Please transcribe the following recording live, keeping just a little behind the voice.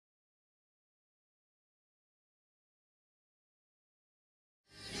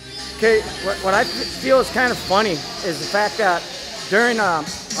Okay, what I feel is kind of funny is the fact that during our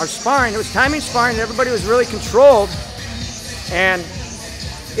sparring, it was timing sparring, and everybody was really controlled. And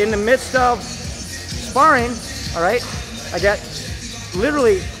in the midst of sparring, all right, I got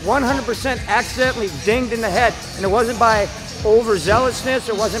literally 100% accidentally dinged in the head. And it wasn't by overzealousness,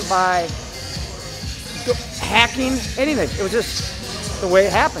 it wasn't by hacking, anything. It was just the way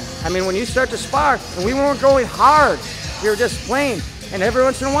it happened. I mean, when you start to spar, and we weren't going hard, we were just playing. And every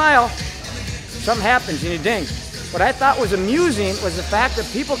once in a while, something happens and you ding. What I thought was amusing was the fact that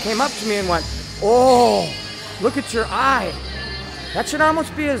people came up to me and went, "Oh, look at your eye." That should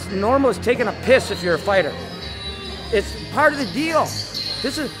almost be as normal as taking a piss if you're a fighter. It's part of the deal.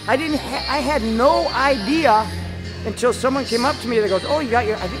 I had no idea until someone came up to me that goes, "Oh,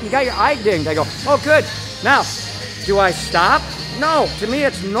 I think you got your eye dinged." I go, "Oh, good." Now, do I stop? No, to me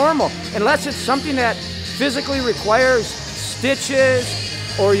it's normal. Unless it's something that physically requires stitches,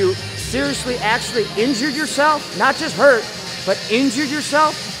 or you seriously actually injured yourself, not just hurt, but injured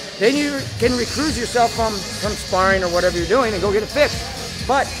yourself, then you can recruit yourself from sparring or whatever you're doing and go get it fixed.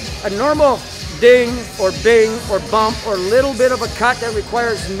 But a normal ding or bing or bump or little bit of a cut that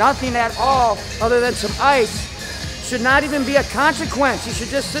requires nothing at all other than some ice should not even be a consequence. You should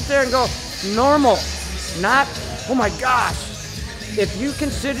just sit there and go, normal, not, oh my gosh. If you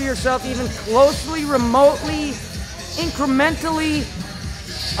consider yourself even closely, remotely, incrementally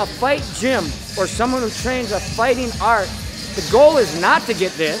a fight gym or someone who trains a fighting art, the goal is not to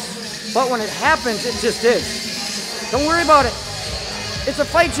get this, but when it happens, it just is. Don't worry about it. It's a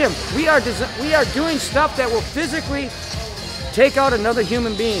fight gym. We are doing stuff that will physically take out another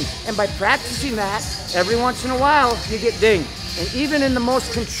human being. And by practicing that, every once in a while, you get dinged. And even in the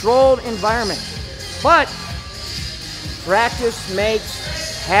most controlled environment. But practice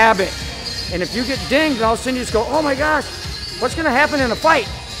makes habit. And if you get dinged, and all of a sudden you just go, "Oh my gosh, what's gonna happen in a fight?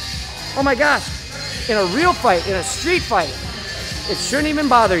 Oh my gosh." In a real fight, in a street fight, it shouldn't even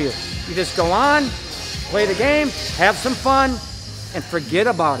bother you. You just go on, play the game, have some fun, and forget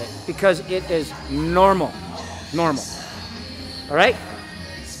about it, because it is normal. Normal. All right?